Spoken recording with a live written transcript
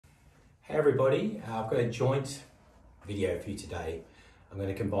Hey everybody, I've got a joint video for you today. I'm going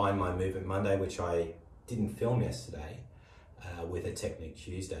to combine my Movement Monday, which I didn't film yesterday, with a Technique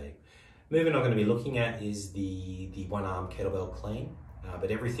Tuesday. Movement I'm going to be looking at is the one arm kettlebell clean,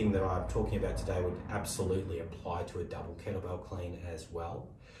 but everything that I'm talking about today would absolutely apply to a double kettlebell clean as well.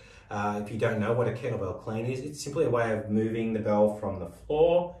 If you don't know what a kettlebell clean is, it's simply a way of moving the bell from the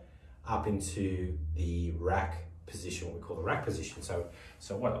floor up into the rack position, what we call the rack position.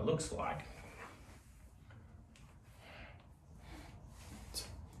 So what it looks like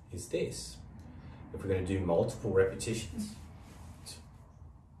is this. If we're going to do multiple repetitions,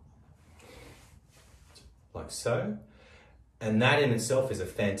 like so, and that in itself is a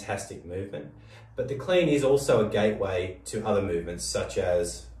fantastic movement, but the clean is also a gateway to other movements such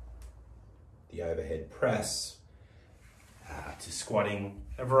as the overhead press, to squatting,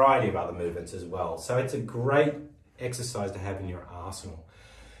 a variety of other movements as well. So it's a great exercise to have in your arsenal.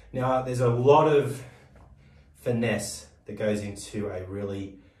 Now, there's a lot of finesse that goes into a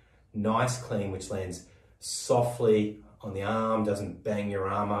really nice clean, which lands softly on the arm, doesn't bang your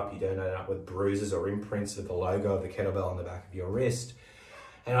arm up, you don't end up with bruises or imprints of the logo of the kettlebell on the back of your wrist.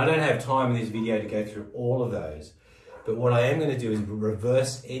 And I don't have time in this video to go through all of those, but what I am going to do is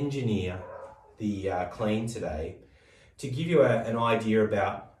reverse engineer the clean today to give you an idea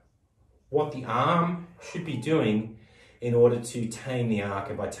about what the arm should be doing in order to tame the arc.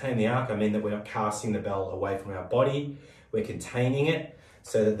 And by tame the arc, I mean that we're not casting the bell away from our body, we're containing it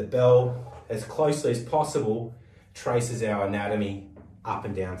so that the bell, as closely as possible, traces our anatomy up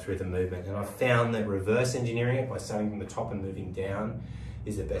and down through the movement. And I've found that reverse engineering it by starting from the top and moving down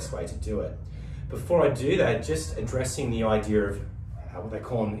is the best way to do it. Before I do that, just addressing the idea of what they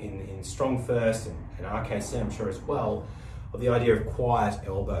call in Strong First and RKC, I'm sure as well, of the idea of quiet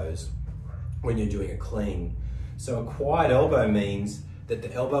elbows when you're doing a clean. So a quiet elbow means that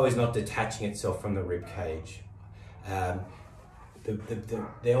the elbow is not detaching itself from the rib cage. The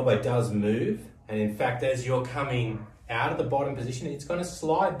elbow does move, and in fact, as you're coming out of the bottom position, it's going to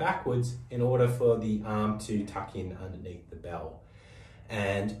slide backwards in order for the arm to tuck in underneath the bell.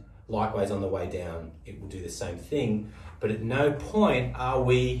 And likewise on the way down, it will do the same thing, but at no point are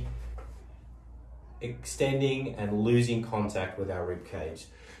we extending and losing contact with our rib cage.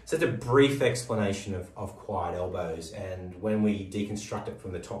 So it's a brief explanation of quiet elbows, and when we deconstruct it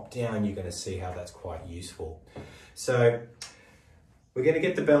from the top down, you're going to see how that's quite useful. So we're going to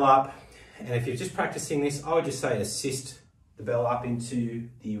get the bell up, and if you're just practicing this, I would just say assist the bell up into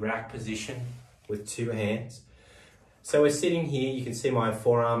the rack position with two hands. So we're sitting here, you can see my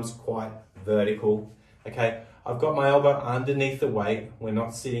forearms quite vertical, okay? I've got my elbow underneath the weight, we're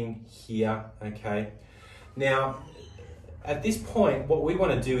not sitting here, okay? Now, at this point, what we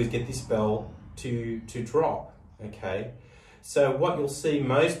want to do is get this bell to drop, okay? So what you'll see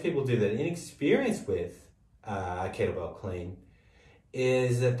most people do that are inexperienced with a kettlebell clean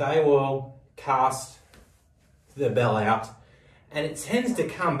is that they will cast the bell out, and it tends to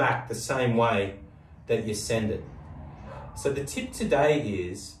come back the same way that you send it. So the tip today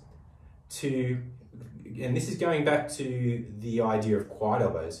is to, and this is going back to the idea of quiet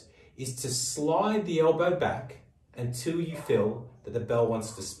elbows, is to slide the elbow back until you feel that the bell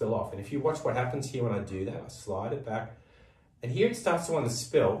wants to spill off. And if you watch what happens here when I do that, I slide it back, and here it starts to want to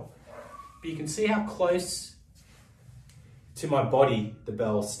spill, but you can see how close to my body the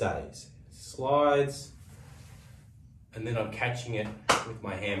bell stays. It slides, and then I'm catching it with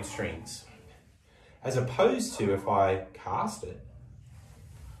my hamstrings. As opposed to if I cast it,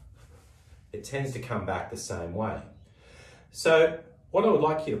 it tends to come back the same way. So what I would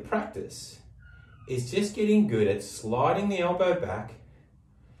like you to practice is just getting good at sliding the elbow back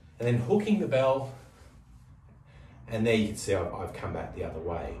and then hooking the bell, and there you can see I've come back the other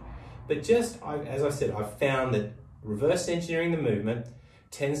way. But just, as I said, I've found that reverse engineering the movement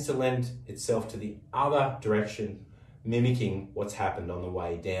tends to lend itself to the other direction, mimicking what's happened on the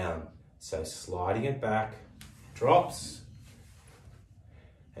way down. So sliding it back, drops,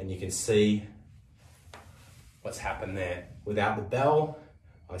 and you can see what's happened there. Without the bell,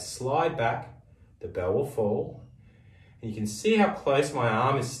 I slide back, the bell will fall, and you can see how close my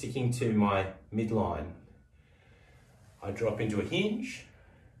arm is sticking to my midline. I drop into a hinge,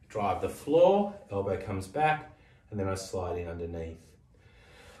 drive the floor, elbow comes back, and then I slide in underneath.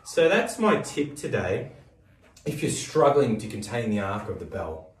 So that's my tip today. If you're struggling to contain the arc of the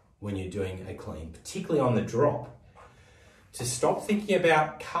bell when you're doing a clean, particularly on the drop, to stop thinking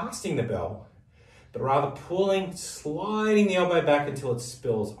about casting the bell, but rather pulling, sliding the elbow back until it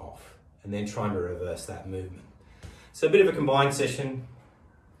spills off, and then trying to reverse that movement. So a bit of a combined session,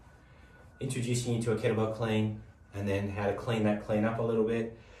 introducing you to a kettlebell clean, and then how to clean that clean up a little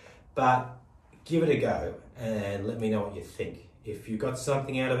bit. but give it a go and let me know what you think. If you got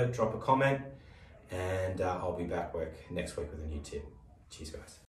something out of it, drop a comment, and I'll be back next week with a new tip. Cheers, guys.